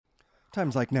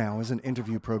Times Like Now is an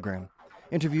interview program.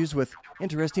 Interviews with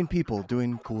interesting people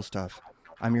doing cool stuff.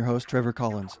 I'm your host, Trevor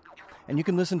Collins, and you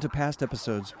can listen to past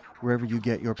episodes wherever you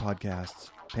get your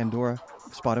podcasts. Pandora,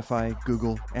 Spotify,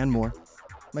 Google, and more.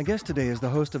 My guest today is the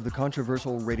host of the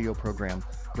controversial radio program,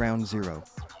 Ground Zero,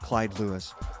 Clyde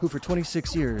Lewis, who for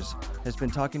 26 years has been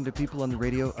talking to people on the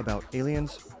radio about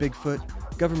aliens,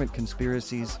 Bigfoot, government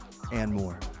conspiracies, and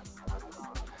more.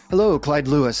 Hello, Clyde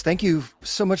Lewis. Thank you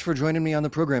so much for joining me on the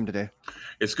program today.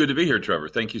 It's good to be here, Trevor.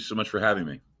 Thank you so much for having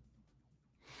me.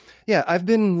 Yeah, I've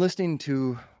been listening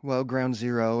to, Ground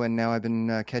Zero, and now I've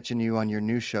been catching you on your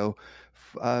new show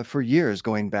for years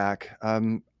going back.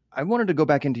 I wanted to go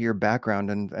back into your background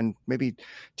and maybe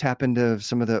tap into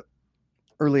some of the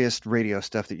earliest radio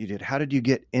stuff that you did. How did you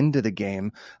get into the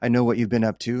game? I know what you've been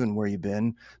up to and where you've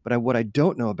been, but what I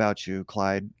don't know about you,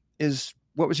 Clyde, is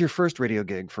what was your first radio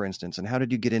gig, for instance, and how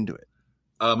did you get into it?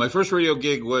 My first radio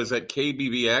gig was at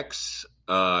KBBX.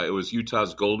 It was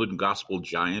Utah's Golden Gospel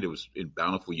Giant. It was in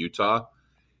Bountiful, Utah.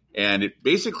 And it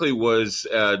basically was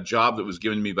a job that was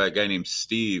given to me by a guy named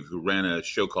Steve, who ran a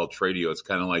show called Tradio. It's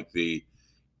kind of like the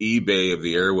eBay of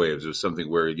the airwaves. It was something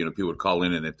where, people would call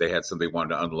in, and if they had something they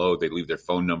wanted to unload, they'd leave their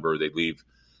phone number, they'd leave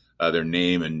their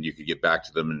name, and you could get back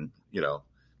to them. And,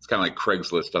 it's kind of like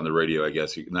Craigslist on the radio, I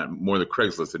guess. Not more than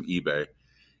Craigslist than eBay.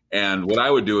 And what I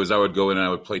would do is I would go in and I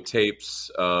would play tapes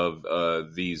of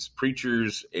these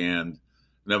preachers and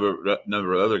a number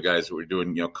of other guys that were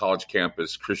doing, college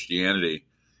campus Christianity.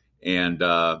 And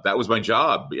that was my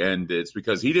job. And it's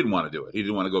because he didn't want to do it. He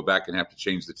didn't want to go back and have to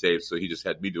change the tapes. So he just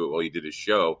had me do it while he did his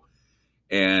show.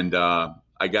 And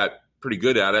I got pretty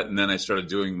good at it. And then I started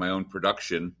doing my own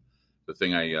production. The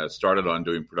thing I started on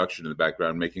doing production in the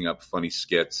background, making up funny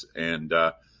skits and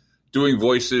doing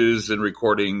voices and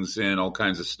recordings and all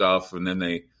kinds of stuff. And then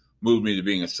they moved me to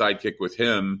being a sidekick with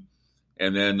him.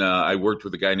 And then I worked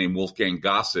with a guy named Wolfgang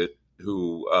Gossett,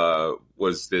 who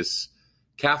was this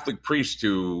Catholic priest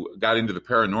who got into the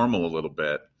paranormal a little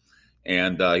bit.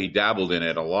 And he dabbled in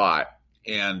it a lot.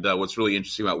 And what's really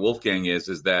interesting about Wolfgang is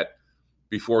that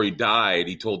before he died,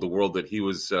 he told the world that he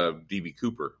was D.B.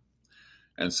 Cooper.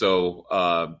 And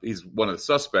so he's one of the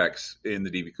suspects in the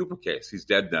D.B. Cooper case. He's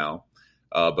dead now.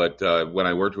 But when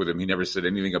I worked with him, he never said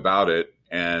anything about it.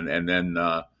 And then,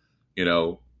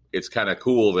 it's kind of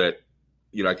cool that,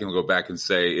 I can go back and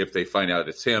say, if they find out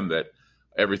it's him, that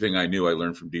everything I knew I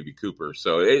learned from D.B. Cooper.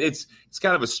 So it's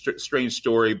kind of a strange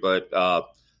story, but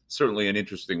certainly an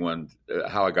interesting one,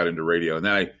 how I got into radio. And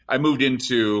then I moved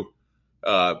into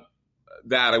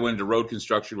that. I went into road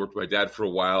construction, worked with my dad for a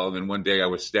while. And then one day I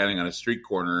was standing on a street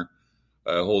corner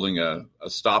holding a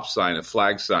stop sign, a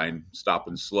flag sign, stop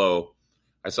and slow.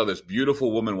 I saw this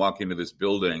beautiful woman walk into this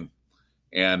building,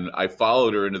 and I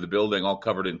followed her into the building all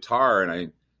covered in tar. And I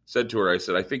said to her, I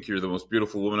said, "I think you're the most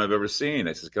beautiful woman I've ever seen."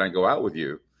 I said, "Can I go out with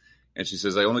you?" And she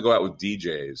says, "I only go out with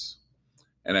DJs."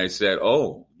 And I said,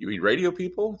 "Oh, you mean radio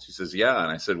people?" She says, "Yeah."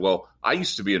 And I said, "Well, I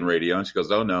used to be in radio." And she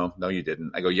goes, "Oh, no, you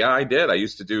didn't." I go, "Yeah, I did. I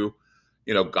used to do,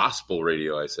 gospel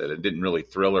radio." I said, it didn't really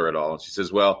thrill her at all. And she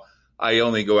says, "Well, I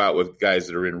only go out with guys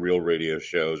that are in real radio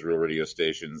shows, real radio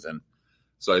stations." And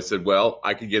so I said, "Well,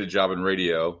 I could get a job in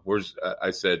radio. Where's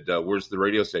the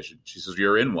radio station?" She says,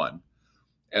 "You're in one."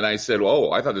 And I said,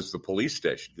 "Oh, I thought this was the police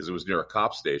station," because it was near a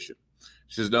cop station.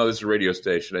 She says, "No, this is a radio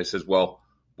station." I says, "Well,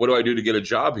 what do I do to get a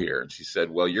job here?" And she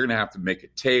said, "Well, you're going to have to make a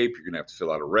tape. You're going to have to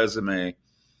fill out a resume."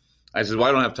 I said, "Well,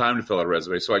 I don't have time to fill out a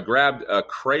resume." So I grabbed a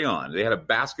crayon. They had a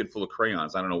basket full of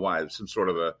crayons. I don't know why. It was some sort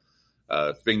of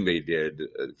a thing they did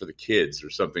for the kids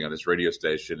or something on this radio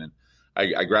station. And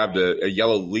I grabbed a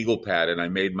yellow legal pad, and I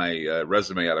made my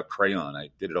resume out of crayon. I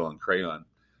did it all in crayon.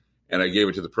 And I gave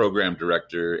it to the program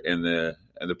director, and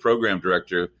the program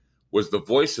director was the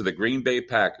voice of the Green Bay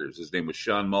Packers. His name was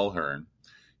Sean Mulhern.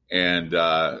 And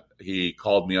he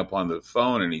called me up on the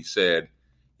phone, and he said,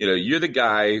 "You're the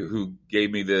guy who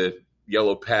gave me the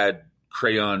yellow pad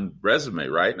crayon resume,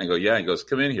 right?" And I go, "Yeah." He goes,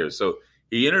 "Come in here." So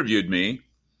he interviewed me,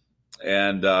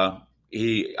 and I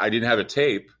didn't have a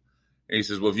tape. And he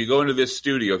says, "Well, if you go into this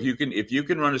studio, if you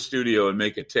can run a studio and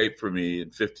make a tape for me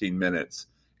in 15 minutes,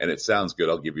 and it sounds good,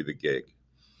 I'll give you the gig."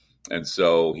 And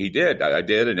so he did. I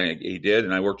did, and he did.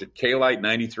 And I worked at K-Light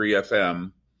 93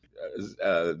 FM.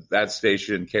 That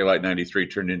station, K-Light 93,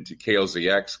 turned into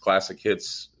KLZX, Classic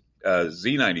Hits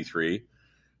Z93.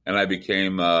 And I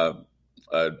became an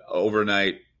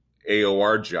overnight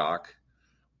AOR jock.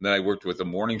 And then I worked with a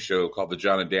morning show called The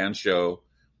John and Dan Show.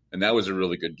 And that was a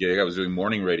really good gig. I was doing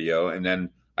morning radio. And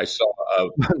then I saw,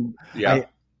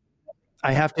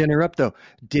 I have to interrupt though.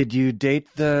 Did you date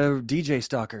the DJ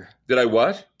stalker? Did I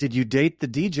what? Did you date the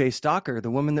DJ stalker, the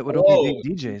woman that would Oh, only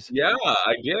date DJs? yeah,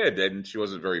 I did, and she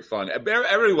wasn't very fun.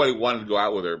 Everybody wanted to go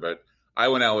out with her, but I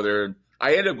went out with her, and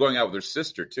I ended up going out with her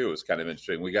sister too. It was kind of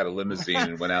interesting. We got a limousine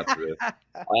and went out to the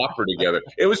opera together.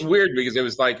 It was weird because it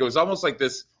was almost like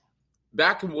this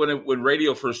back when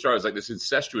radio first started. It was like this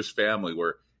incestuous family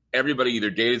where everybody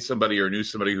either dated somebody or knew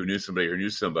somebody who knew somebody or knew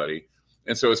somebody.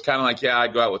 And so it's kind of like, yeah,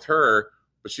 I'd go out with her,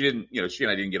 but she and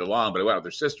I didn't get along, but I went out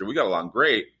with her sister. We got along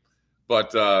great.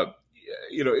 But,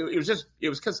 it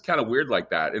was kind of weird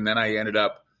like that. And then I ended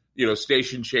up,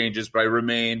 station changes, but I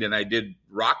remained and I did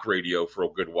rock radio for a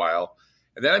good while.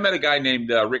 And then I met a guy named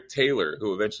Rick Taylor,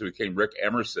 who eventually became Rick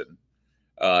Emerson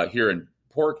here in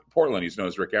Portland. He's known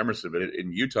as Rick Emerson, but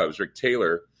in Utah, it was Rick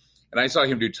Taylor. And I saw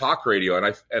him do talk radio,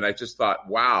 and I just thought,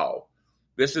 wow.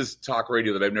 This is talk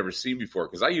radio that I've never seen before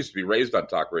because I used to be raised on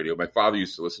talk radio. My father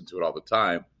used to listen to it all the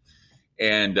time.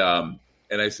 And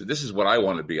I said, this is what I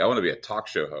want to be. I want to be a talk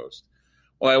show host.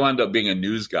 Well, I wound up being a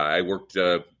news guy. I worked,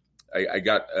 I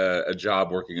got a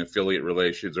job working affiliate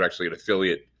relations, or actually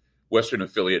an Western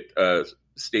affiliate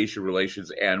station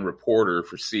relations and reporter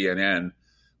for CNN.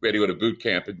 We had to go to boot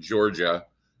camp in Georgia.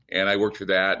 And I worked for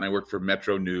that. And I worked for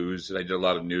Metro News. And I did a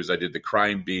lot of news. I did the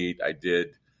crime beat. I did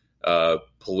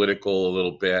political a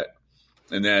little bit,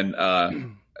 and then I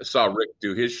saw Rick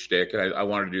do his shtick, and I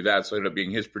wanted to do that, so I ended up being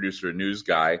his producer and news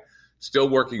guy, still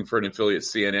working for an affiliate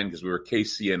CNN because we were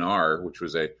KCNR, which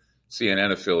was a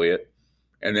CNN affiliate.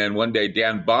 And then one day,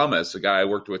 Dan Bomas, a guy I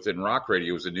worked with in rock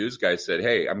radio, was a news guy, said,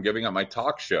 hey, I'm giving up my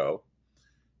talk show.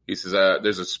 He says,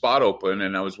 there's a spot open,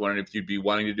 and I was wondering if you'd be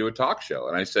wanting to do a talk show.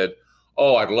 And I said,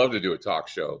 oh, I'd love to do a talk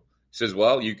show. He says,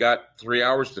 well, you got 3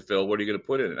 hours to fill. What are you going to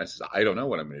put in it? And I said, I don't know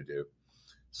what I'm going to do.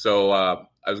 So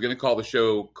I was going to call the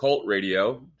show Cult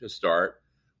Radio to start.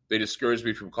 They discouraged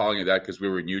me from calling it that because we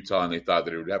were in Utah and they thought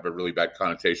that it would have a really bad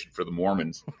connotation for the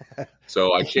Mormons.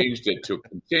 So I changed it to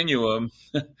Continuum,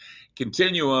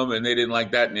 and they didn't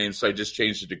like that name. So I just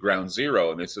changed it to Ground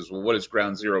Zero. And they says, well, what does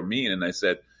Ground Zero mean? And I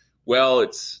said, well,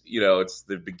 it's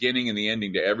the beginning and the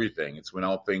ending to everything. It's when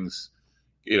all things,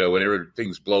 whenever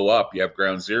things blow up, you have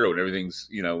Ground Zero, and everything's,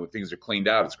 when things are cleaned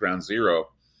out, it's Ground Zero.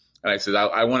 And I said,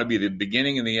 I want to be the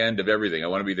beginning and the end of everything. I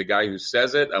want to be the guy who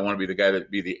says it. I want to be the guy that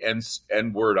be the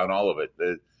end word on all of it,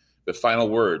 the final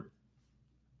word.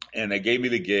 And they gave me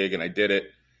the gig, and I did it.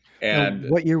 And now,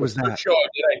 what year was that?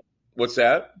 What's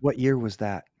that? What year was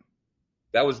that?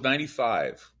 That was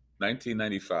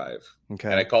 1995. Okay.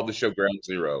 And I called the show Ground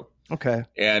Zero. Okay.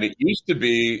 And it used to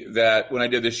be that when I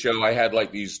did this show, I had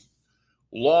like these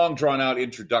long drawn out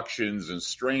introductions and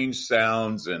strange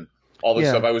sounds and all this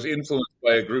stuff. I was influenced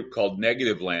by a group called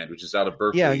Negative Land, which is out of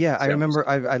Berkeley. Yeah. I remember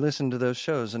I listened to those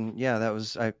shows, and that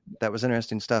was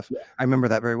interesting stuff. Yeah. I remember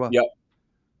that very well.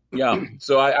 Yeah.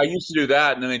 So I used to do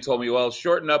that, and then they told me, well,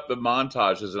 shorten up the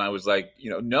montages. And I was like,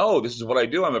 no, this is what I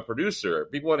do. I'm a producer.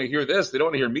 People want to hear this. They don't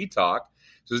want to hear me talk.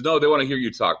 He says, no, they want to hear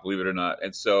you talk, believe it or not.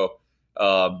 And so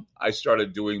I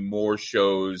started doing more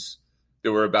shows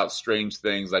that were about strange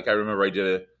things. Like I remember I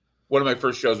did one of my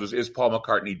first shows was, Is Paul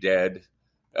McCartney Dead?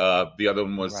 The other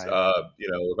one was,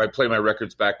 if I play my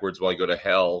records backwards, will I go to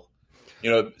hell?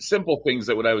 Simple things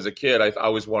that when I was a kid, I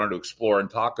always wanted to explore and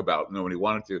talk about, and nobody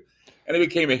wanted to. And it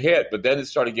became a hit, but then it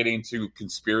started getting into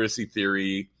conspiracy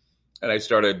theory. And I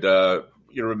started,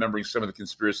 remembering some of the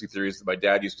conspiracy theories that my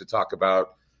dad used to talk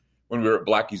about when we were at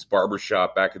Blackie's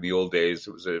Barbershop back in the old days.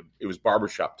 It was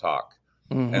barbershop talk.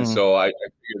 Mm-hmm. And so I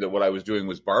figured that what I was doing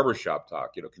was barbershop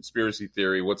talk, conspiracy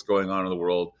theory, what's going on in the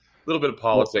world, a little bit of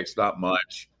politics, not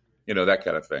much, that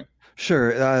kind of thing.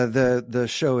 Sure. The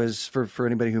show is, for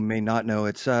anybody who may not know,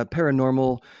 it's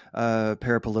paranormal,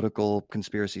 parapolitical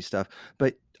conspiracy stuff.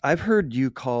 But I've heard you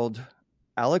called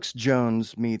Alex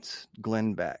Jones meets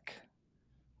Glenn Beck.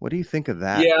 What do you think of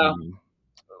that? Yeah,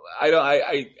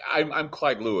 I'm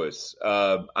Clyde Lewis.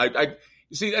 You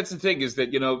see, that's the thing is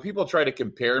that, people try to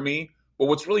compare me. But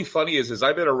what's really funny is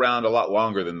I've been around a lot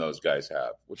longer than those guys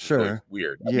have, which is really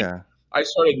weird. I mean, I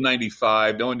started in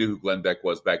 95. No one knew who Glenn Beck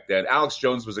was back then. Alex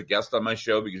Jones was a guest on my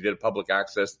show because he did a public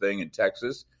access thing in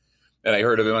Texas. And I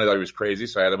heard of him and I thought he was crazy,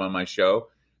 so I had him on my show.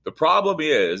 The problem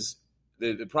is,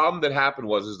 the problem that happened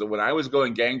was that when I was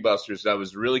going gangbusters and I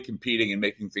was really competing and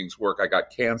making things work, I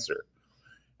got cancer.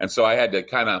 And so I had to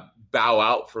kind of bow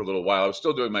out for a little while. I was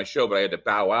still doing my show, but I had to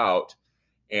bow out.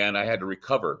 And I had to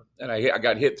recover. And I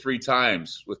got hit 3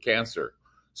 times with cancer.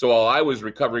 So while I was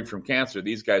recovering from cancer,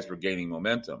 these guys were gaining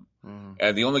momentum. Mm.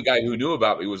 And the only guy who knew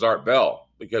about me was Art Bell,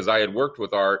 because I had worked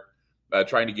with Art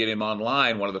trying to get him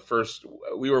online.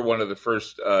 We were one of the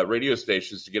first radio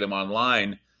stations to get him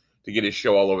online to get his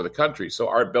show all over the country. So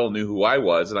Art Bell knew who I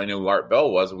was, and I knew who Art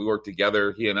Bell was. And we worked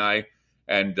together, he and I.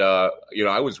 And,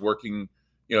 I was working,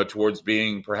 towards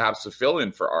being perhaps a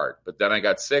fill-in for Art. But then I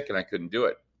got sick and I couldn't do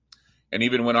it. And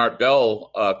even when Art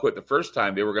Bell quit the first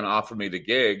time, they were going to offer me the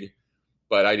gig,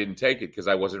 but I didn't take it because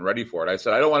I wasn't ready for it. I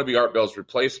said, I don't want to be Art Bell's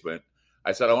replacement.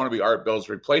 I said, I want to be Art Bell's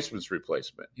replacement's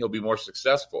replacement. He'll be more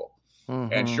successful.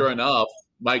 Mm-hmm. And sure enough,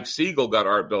 Mike Siegel got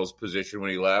Art Bell's position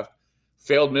when he left,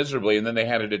 failed miserably, and then they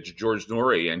handed it to George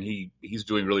Noory, and he's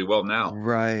doing really well now.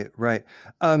 Right.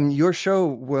 Your show,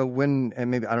 well,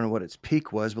 and maybe I don't know what its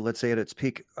peak was, but let's say at its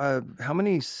peak, how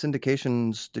many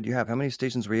syndications did you have? How many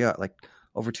stations were you at? Like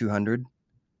over 200?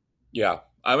 Yeah,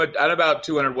 I'm at about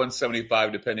 200,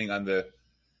 175, depending on the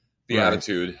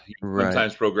attitude.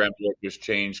 Sometimes program directors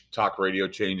change, talk radio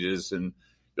changes, and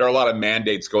there are a lot of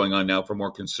mandates going on now for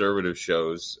more conservative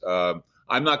shows.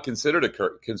 I'm not considered a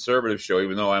conservative show,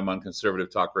 even though I'm on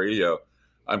conservative talk radio.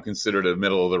 I'm considered a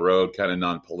middle-of-the-road kind of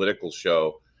non-political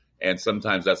show, and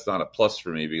sometimes that's not a plus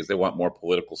for me because they want more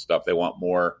political stuff. They want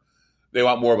more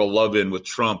of a love-in with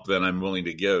Trump than I'm willing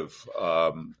to give.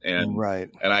 And I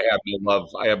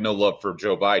have no love for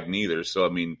Joe Biden either. So I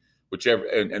mean, whichever,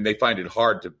 and they find it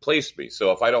hard to place me.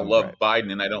 So if I don't love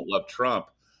Biden and I don't love Trump,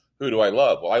 who do I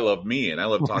love? Well, I love me, and I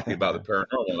love talking about the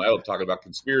paranormal, and I love talking about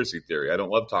conspiracy theory. I don't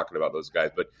love talking about those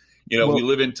guys, but we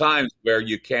live in times where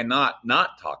you cannot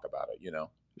not talk about it.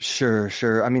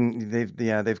 Sure. I mean,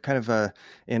 they've kind of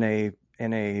in a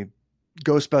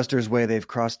Ghostbusters way, they've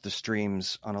crossed the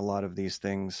streams on a lot of these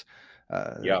things.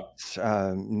 Crossing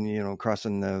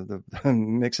the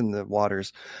mixing the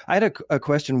waters. I had a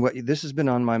question. This has been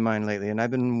on my mind lately, and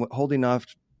I've been holding off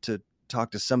to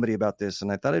talk to somebody about this,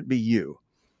 and I thought it'd be you.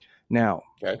 Now,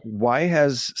 Why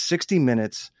has 60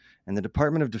 Minutes and the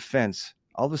Department of Defense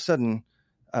all of a sudden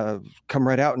come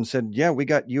right out and said, yeah, we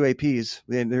got UAPs.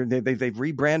 They've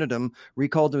rebranded them,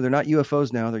 recalled them. They're not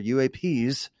UFOs now. They're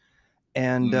UAPs.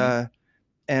 And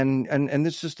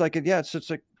it's just like, it's just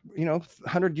like,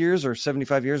 100 years or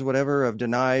 75 years, whatever, of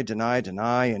deny,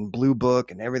 and Blue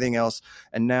Book and everything else.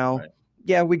 And now,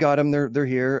 we got them. They're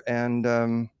here.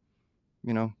 And,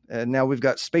 and now we've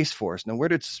got Space Force. Now, where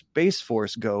did Space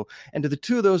Force go? And do the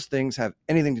two of those things have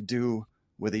anything to do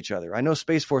with each other? I know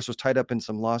Space Force was tied up in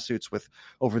some lawsuits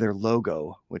over their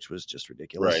logo, which was just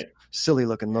ridiculous, silly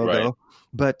looking logo. Right.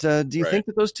 But do you think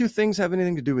that those two things have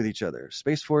anything to do with each other?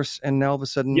 Space Force and now all of a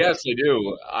sudden? Yes, they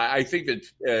do. I think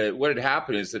that what had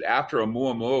happened is that after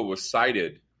Oumuamua was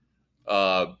sighted,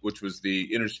 which was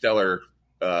the interstellar,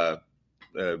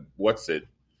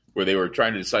 where they were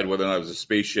trying to decide whether or not it was a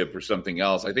spaceship or something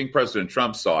else. I think President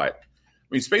Trump saw it. I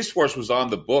mean, Space Force was on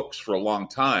the books for a long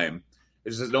time.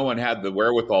 It's just no one had the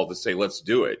wherewithal to say, let's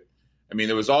do it. I mean,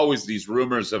 there was always these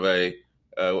rumors of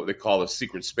what they call a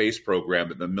secret space program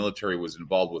that the military was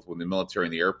involved with when the military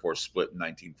and the Air Force split in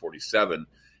 1947,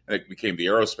 and it became the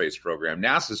aerospace program.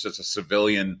 NASA is just a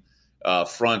civilian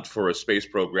front for a space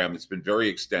program that's been very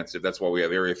extensive. That's why we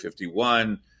have Area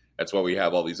 51. That's why we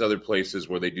have all these other places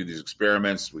where they do these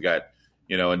experiments. We got,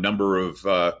 a number of,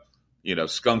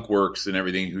 skunk works and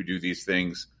everything who do these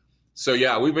things. So,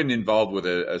 we've been involved with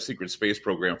a secret space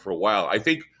program for a while. I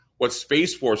think what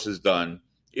Space Force has done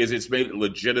is it's made it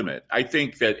legitimate. I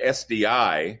think that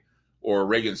SDI, or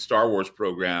Reagan's Star Wars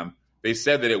program, they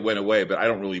said that it went away, but I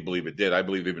don't really believe it did. I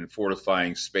believe they've been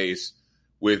fortifying space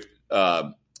with,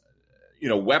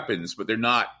 weapons, but they're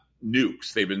not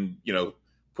nukes. They've been,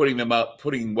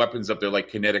 putting weapons up there like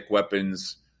kinetic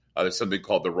weapons. There's something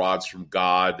called the Rods from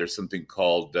God. There's something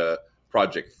called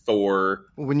Project Thor.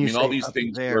 When you say all these up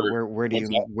things, there,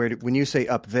 when you say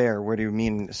up there, where do you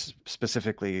mean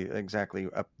specifically? Exactly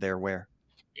up there, where?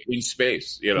 In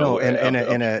space, No,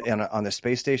 and on the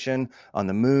space station, on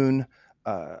the moon.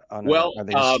 Are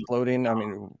they just floating? I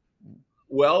mean.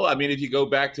 Well, I mean, if you go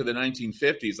back to the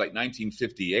 1950s, like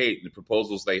 1958, the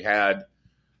proposals they had.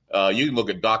 You can look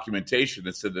at documentation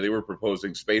that said that they were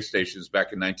proposing space stations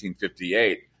back in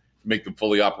 1958 to make them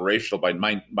fully operational by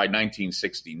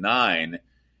 1969.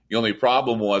 The only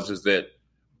problem is that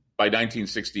by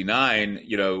 1969,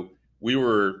 we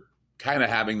were kind of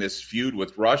having this feud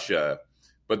with Russia,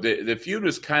 but the feud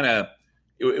was kind of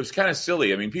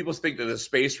silly. I mean, people think that the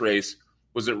space race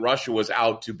was that Russia was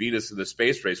out to beat us in the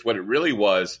space race. What it really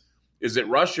was is that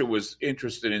Russia was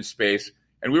interested in space.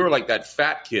 And we were like that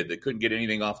fat kid that couldn't get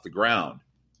anything off the ground.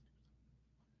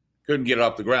 Couldn't get it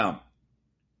off the ground.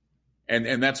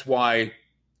 And that's why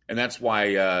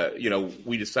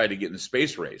we decided to get in the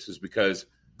space race, is because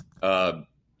we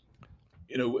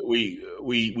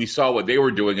saw what they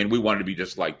were doing and we wanted to be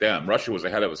just like them. Russia was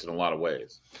ahead of us in a lot of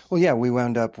ways. Well, yeah, we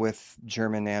wound up with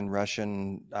German and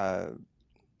Russian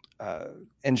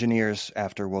engineers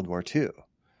after World War II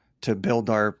to build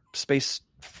our space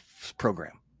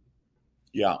program.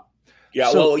 Yeah.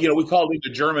 Yeah. So, well, we called it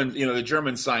the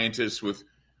German scientists with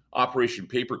Operation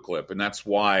Paperclip. And that's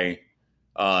why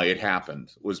it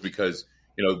happened, was because,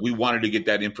 we wanted to get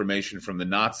that information from the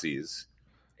Nazis,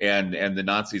 and the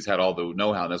Nazis had all the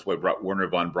know-how. And that's why I brought Werner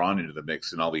von Braun into the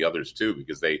mix and all the others too,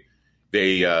 because they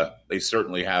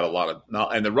certainly had a lot of,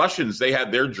 and the Russians, they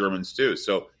had their Germans too.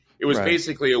 So it was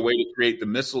basically a way to create the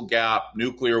missile gap,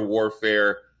 nuclear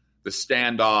warfare, the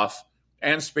standoff,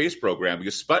 and space program,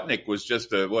 because Sputnik was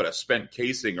just a spent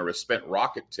casing or a spent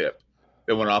rocket tip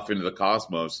that went off into the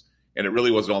cosmos. And it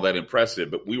really wasn't all that impressive,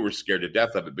 but we were scared to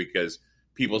death of it because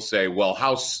people say, well,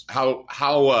 how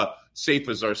safe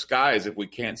is our skies if we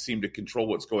can't seem to control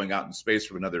what's going out in space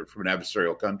from an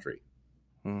adversarial country?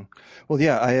 Well,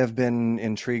 yeah, I have been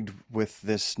intrigued with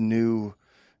this new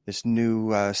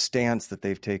stance that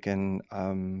they've taken,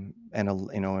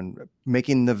 and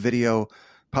making the video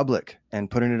public and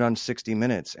putting it on 60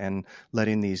 Minutes and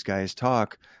letting these guys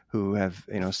talk who have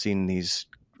seen these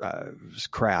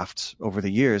crafts over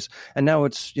the years, and now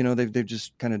it's they've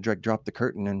just kind of dropped the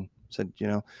curtain and said,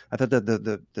 I thought that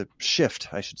the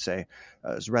shift, I should say,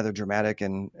 is rather dramatic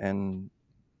and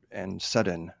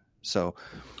sudden. So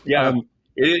yeah.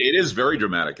 It is very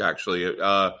dramatic, actually.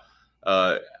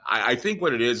 I think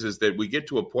what it is that we get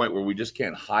to a point where we just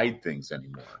can't hide things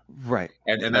anymore. Right.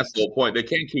 And that's the whole point. They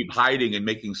can't keep hiding and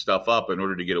making stuff up in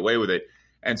order to get away with it.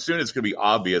 And soon it's going to be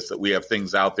obvious that we have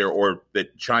things out there, or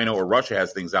that China or Russia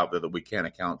has things out there that we can't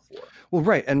account for. Well,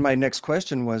 right. And my next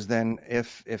question was then,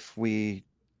 if we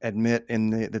admit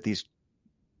that these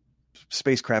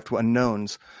spacecraft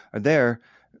unknowns are there,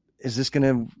 is this going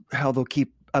to how they'll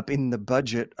keep up in the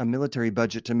budget, a military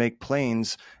budget, to make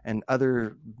planes and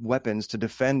other weapons to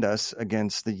defend us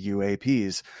against the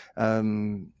UAPs?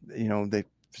 They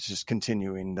just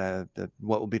continuing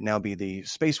what will now be the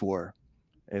space war.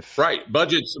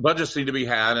 Budgets need to be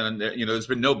had, and there's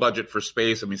been no budget for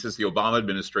space. I mean, since the Obama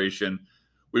administration,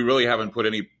 we really haven't put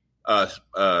any.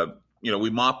 We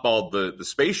mothballed the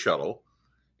space shuttle,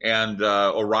 and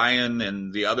Orion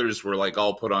and the others were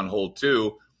all put on hold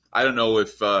too. I don't know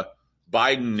if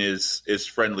Biden is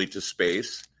friendly to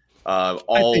space. I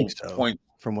think so.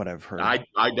 From what I've heard, I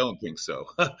don't think so.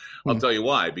 I'll tell you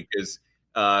why. Because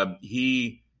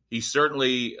he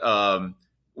certainly,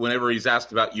 whenever he's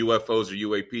asked about UFOs or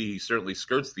UAP, he certainly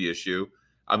skirts the issue.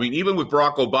 I mean, even with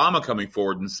Barack Obama coming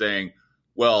forward and saying,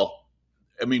 well,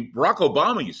 I mean, Barack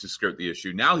Obama used to skirt the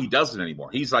issue. Now he doesn't anymore.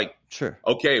 He's like, sure,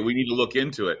 okay, we need to look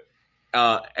into it.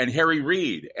 And Harry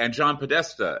Reid and John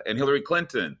Podesta and Hillary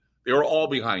Clinton, they were all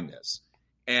behind this.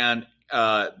 And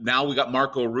now we got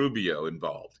Marco Rubio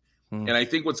involved. And I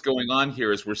think what's going on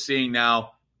here is we're seeing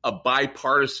now a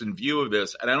bipartisan view of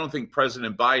this. And I don't think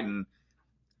President Biden,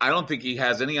 he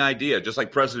has any idea, just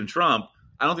like President Trump,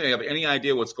 I don't think they have any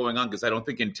idea what's going on, because I don't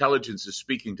think intelligence is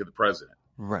speaking to the president.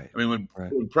 Right. I mean,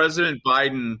 when President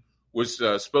Biden was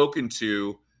spoken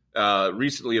to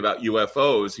recently about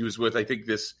UFOs, he was with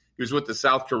the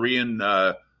South Korean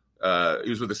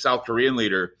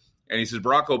leader, and he says,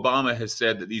 Barack Obama has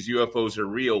said that these UFOs are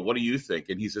real. What do you think?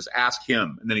 And he says, ask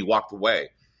him. And then he walked away.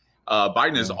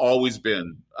 Biden has always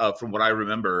been, from what I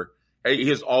remember, he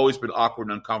has always been awkward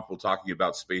and uncomfortable talking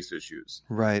about space issues.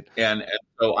 Right. And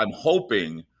so I'm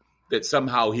hoping that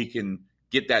somehow he can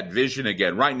get that vision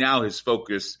again. Right now, his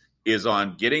focus is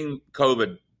on getting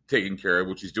COVID taken care of,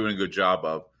 which he's doing a good job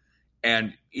of.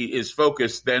 And his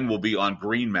focus then will be on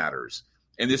green matters.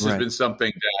 And this has been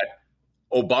something that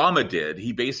Obama did.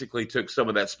 He basically took some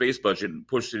of that space budget and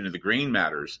pushed it into the green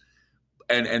matters.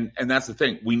 And that's the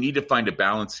thing. We need to find a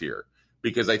balance here,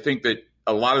 because I think that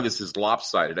a lot of this is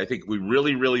lopsided. I think we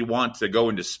really, really want to go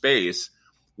into space.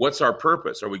 What's our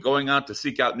purpose? Are we going out to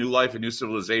seek out new life and new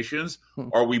civilizations?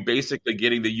 Or are we basically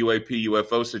getting the UAP,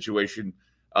 UFO situation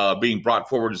being brought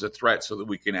forward as a threat so that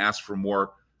we can ask for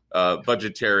more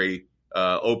budgetary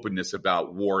openness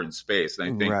about war in space?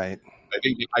 And I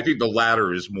think the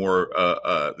latter is more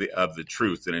of the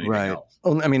truth than anything else.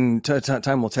 Well, I mean,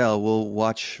 time will tell. We'll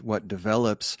watch what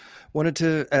develops. Wanted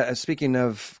to, speaking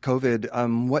of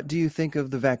COVID, what do you think of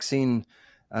the vaccine?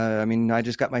 I mean, I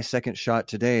just got my second shot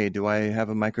today. Do I have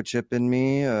a microchip in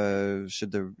me?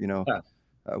 Should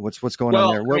what's going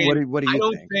on there? What do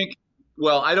you think?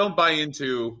 Well, I don't buy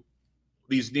into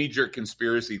these knee-jerk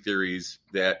conspiracy theories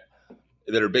that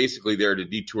are basically there to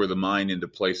detour the mind into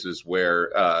places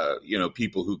where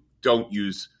people who don't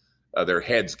use their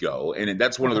heads go, and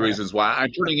that's one of the reasons why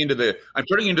I'm turning into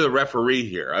the referee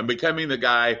here. I'm becoming the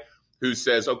guy who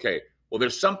says, okay, Well,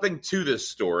 there's something to this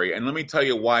story, and let me tell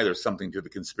you why there's something to the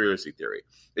conspiracy theory.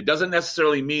 It doesn't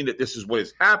necessarily mean that this is what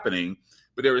is happening,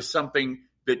 but there is something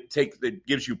that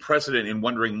gives you precedent in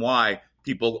wondering why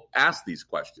people ask these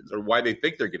questions or why they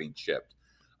think they're getting chipped.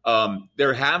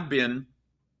 There have been,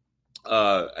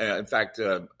 in fact,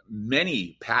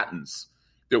 many patents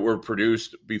that were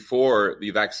produced before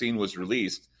the vaccine was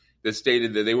released that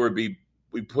stated that they would be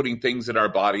putting things in our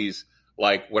bodies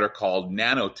like what are called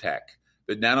nanotech.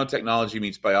 The nanotechnology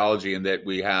means biology, and that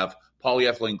we have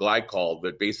polyethylene glycol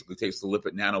that basically takes the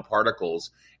lipid nanoparticles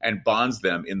and bonds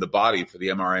them in the body for the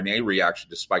mRNA reaction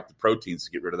to spike the proteins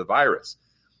to get rid of the virus.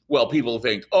 Well, people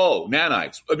think, oh,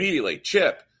 nanites, immediately,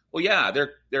 chip. Well, yeah,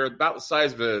 they're about the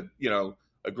size of a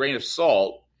grain of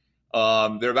salt.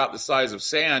 They're about the size of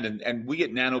sand, and we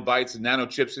get nanobites and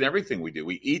nanochips in everything we do.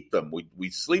 We eat them. We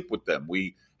sleep with them.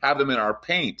 We have them in our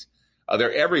paint.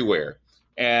 They're everywhere.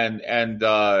 And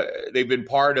they've been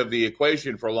part of the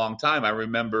equation for a long time. I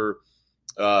remember,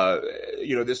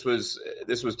 this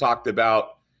was talked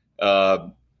about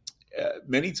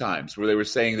many times where they were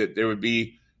saying that there would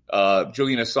be,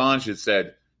 Julian Assange had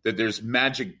said that there's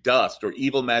magic dust or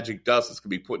evil magic dust that's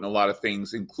going to be put in a lot of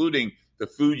things, including the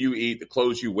food you eat, the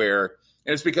clothes you wear.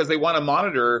 And it's because they want to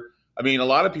monitor. I mean, a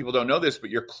lot of people don't know this, but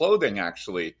your clothing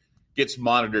actually gets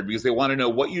monitored because they want to know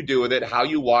what you do with it, how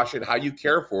you wash it, how you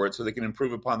care for it, so they can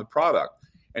improve upon the product.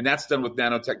 And that's done with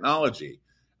nanotechnology.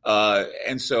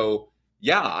 And so,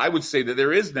 yeah, I would say that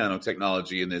there is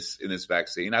nanotechnology in this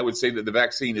vaccine. I would say that the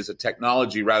vaccine is a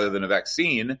technology rather than a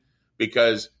vaccine,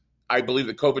 because I believe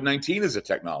that COVID-19 is a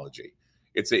technology.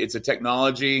 It's a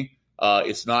technology.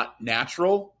 It's not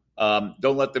natural.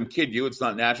 Don't let them kid you. It's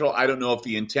not natural. I don't know if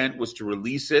the intent was to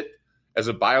release it as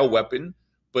a bioweapon,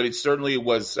 but it certainly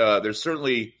was. There's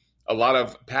certainly a lot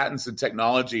of patents and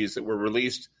technologies that were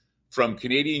released from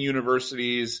Canadian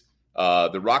universities,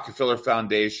 the Rockefeller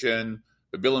Foundation,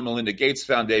 the Bill and Melinda Gates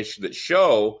Foundation, that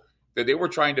show that they were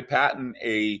trying to patent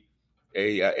a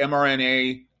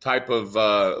mRNA type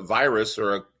of virus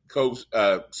or a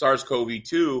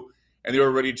SARS-CoV-2, and they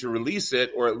were ready to release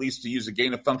it, or at least to use a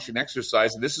gain-of-function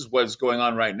exercise. And this is what's going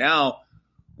on right now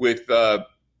with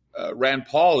Rand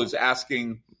Paul is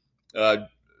asking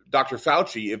Dr.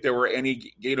 Fauci if there were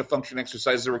any gain-of-function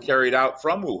exercises that were carried out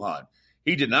from Wuhan.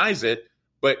 He denies it,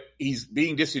 but he's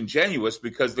being disingenuous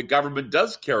because the government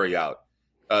does carry out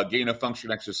gain-of-function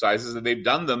exercises, and they've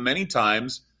done them many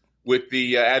times with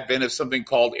the advent of something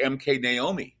called MK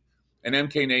Naomi. And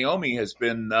MK Naomi has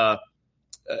been part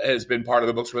of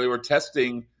the books where they were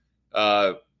testing,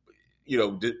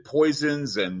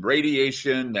 poisons and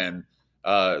radiation and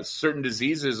certain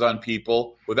diseases on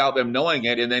people without them knowing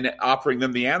it, and then offering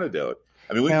them the antidote.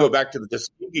 I mean, we can go back to the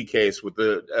Tuskegee case with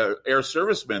the air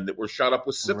servicemen that were shot up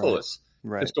with syphilis,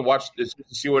 right. just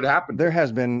to see what happened. There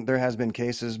has been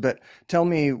cases, but tell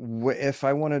me if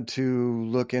I wanted to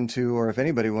look into, or if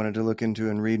anybody wanted to look into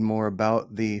and read more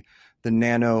about the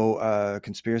nano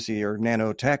conspiracy or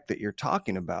nanotech that you're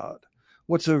talking about.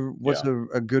 What's a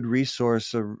good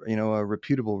resource, a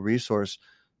reputable resource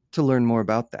to learn more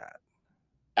about that?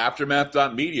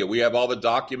 Aftermath.media. We have all the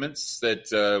documents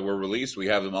that were released. We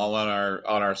have them all on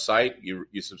our site.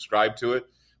 You subscribe to it.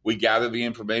 We gather the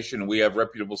information, and we have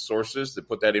reputable sources that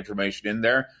put that information in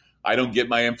there. I don't get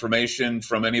my information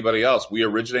from anybody else. We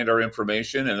originate our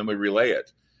information, and then we relay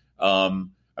it.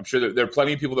 I'm sure that there are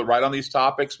plenty of people that write on these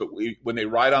topics, but when they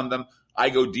write on them, I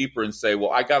go deeper and say,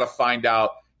 well, I got to find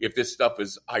out if this stuff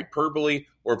is hyperbole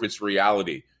or if it's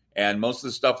reality. And most of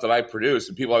the stuff that I produce,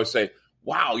 and people always say,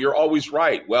 wow, you're always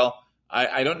right. Well,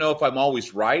 I don't know if I'm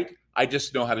always right. I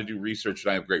just know how to do research,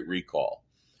 and I have great recall.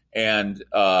 And,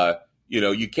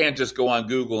 you can't just go on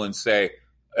Google and say,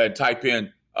 type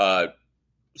in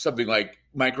something like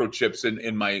microchips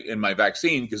in my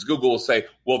vaccine, because Google will say,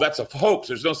 well, that's a hoax.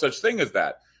 There's no such thing as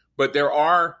that. But there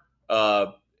are,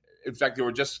 in fact, they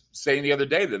were just saying the other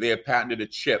day that they have patented a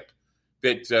chip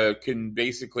that can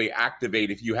basically activate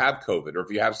if you have COVID or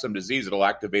if you have some disease, it'll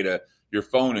activate your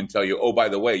phone and tell you, oh, by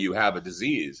the way, you have a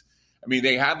disease. I mean,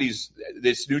 they have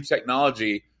this new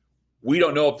technology. We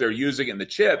don't know if they're using it in the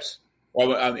chips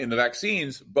or in the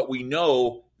vaccines, but we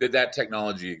know that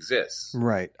technology exists.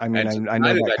 Right. I mean, I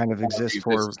know that kind of exists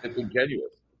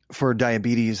for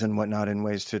diabetes and whatnot, in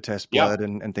ways to test blood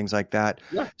and things like that.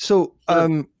 Yeah. So,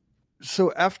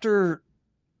 so after,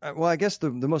 I guess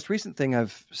the most recent thing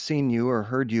I've seen you or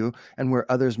heard you, and where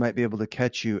others might be able to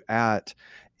catch you at,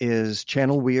 is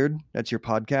Channel Weird. That's your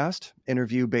podcast,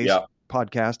 interview-based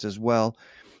podcast as well.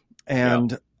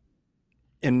 And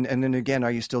and then again,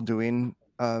 are you still doing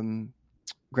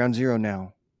Ground Zero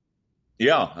now?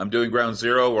 Yeah, I'm doing Ground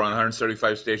Zero. We're on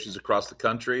 175 stations across the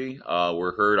country.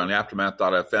 We're heard on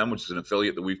Aftermath.fm, which is an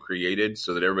affiliate that we've created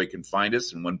so that everybody can find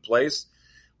us in one place.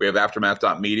 We have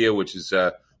Aftermath.media, which is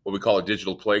what we call a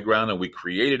digital playground, and we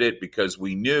created it because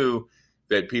we knew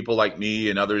that people like me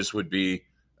and others would be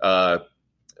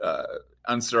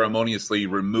unceremoniously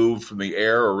removed from the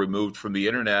air or removed from the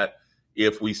internet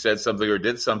if we said something or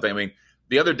did something. I mean,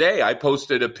 the other day I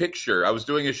posted a picture. I was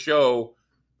doing a show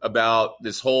about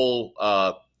this whole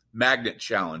magnet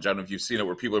challenge. I don't know if you've seen it,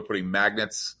 where people are putting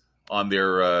magnets on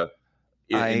their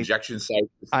injection sites.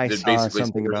 I saw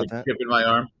something about that. In my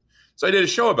arm. So I did a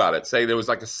show about it, saying there was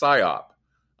like a psyop,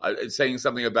 saying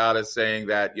something about it, saying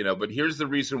that, but here's the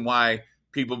reason why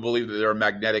people believe that there are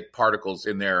magnetic particles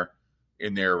in their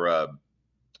vaccines,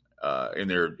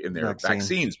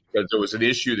 because there was an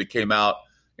issue that came out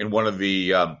in one of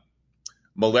the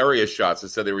malaria shots that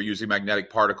said they were using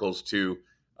magnetic particles to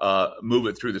move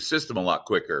it through the system a lot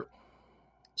quicker.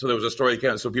 So there was a story that came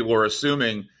out. So people were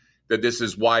assuming that this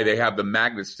is why they have the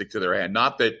magnet stick to their hand,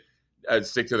 not that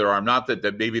stick to their arm, not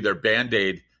that maybe their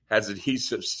Band-Aid has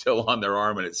adhesive still on their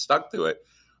arm and it's stuck to it.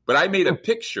 But I made a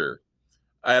picture,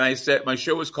 and I said my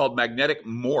show was called Magnetic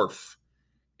Morph,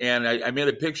 and I made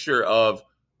a picture of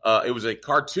it was a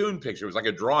cartoon picture. It was like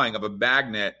a drawing of a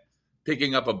magnet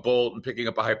picking up a bolt and picking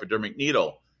up a hypodermic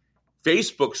needle.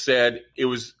 Facebook said it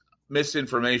was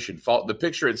misinformation. The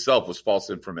picture itself was false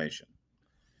information.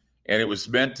 And it was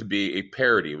meant to be a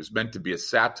parody. It was meant to be a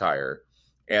satire.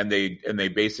 And they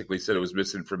basically said it was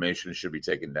misinformation and should be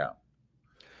taken down.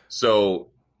 So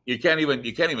you can't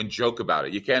even joke about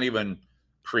it. You can't even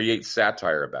create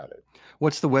satire about it.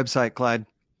 What's the website, Clyde?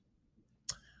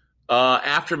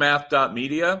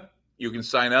 Aftermath.media. You can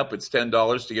sign up. It's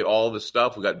 $10 to get all of the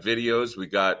stuff. We got videos. We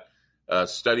got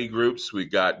study groups. We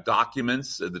got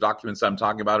documents. The documents I'm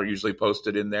talking about are usually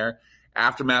posted in there.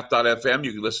 Aftermath.fm.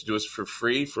 You can listen to us for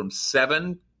free from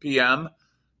 7 p.m.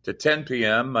 to 10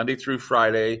 p.m. Monday through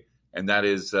Friday, and that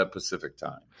is Pacific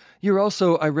time. You're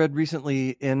also, I read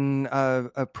recently, in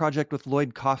a project with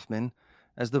Lloyd Kaufman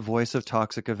as the voice of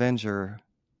Toxic Avenger.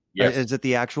 Yes. Is it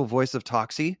the actual voice of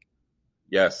Toxie?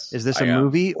 Yes. Is this a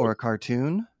movie or a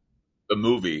cartoon? The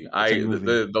movie.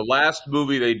 The last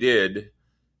movie they did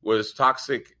was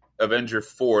Toxic Avenger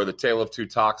 4, The Tale of Two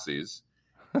Toxies.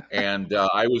 And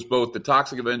I was both the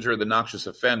Toxic Avenger and the Noxious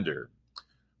Offender.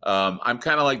 I'm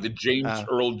kind of like the James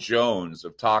Earl Jones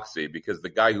of Toxie, because the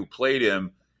guy who played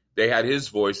him, they had his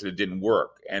voice and it didn't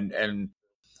work. And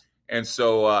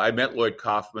so I met Lloyd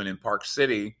Kaufman in Park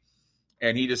City,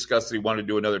 and he discussed that he wanted to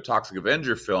do another Toxic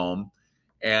Avenger film.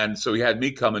 And so he had me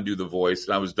come and do the voice,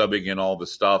 and I was dubbing in all the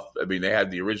stuff. I mean, they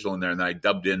had the original in there, and then I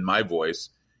dubbed in my voice,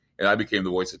 and I became the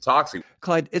voice of Toxie.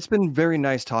 Clyde, it's been very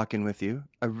nice talking with you.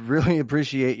 I really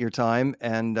appreciate your time,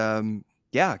 and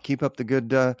keep up the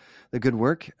good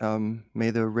work.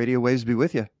 May the radio waves be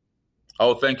with you.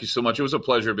 Oh, thank you so much. It was a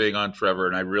pleasure being on, Trevor,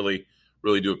 and I really,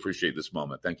 really do appreciate this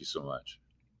moment. Thank you so much.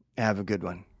 Have a good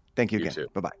one. Thank you again. Too.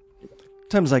 Bye-bye.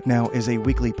 Times Like Now is a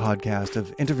weekly podcast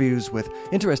of interviews with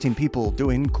interesting people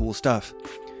doing cool stuff.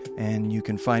 And you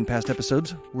can find past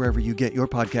episodes wherever you get your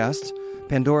podcasts: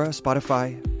 Pandora,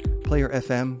 Spotify, Player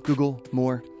FM, Google,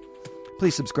 more.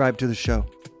 Please subscribe to the show.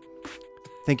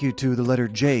 Thank you to the letter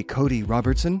J, Cody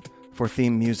Robertson, for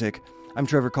theme music. I'm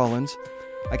Trevor Collins.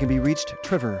 I can be reached,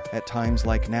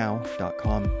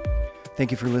 Trevor@timeslikeNow.com.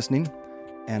 Thank you for listening,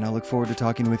 and I look forward to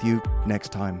talking with you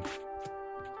next time.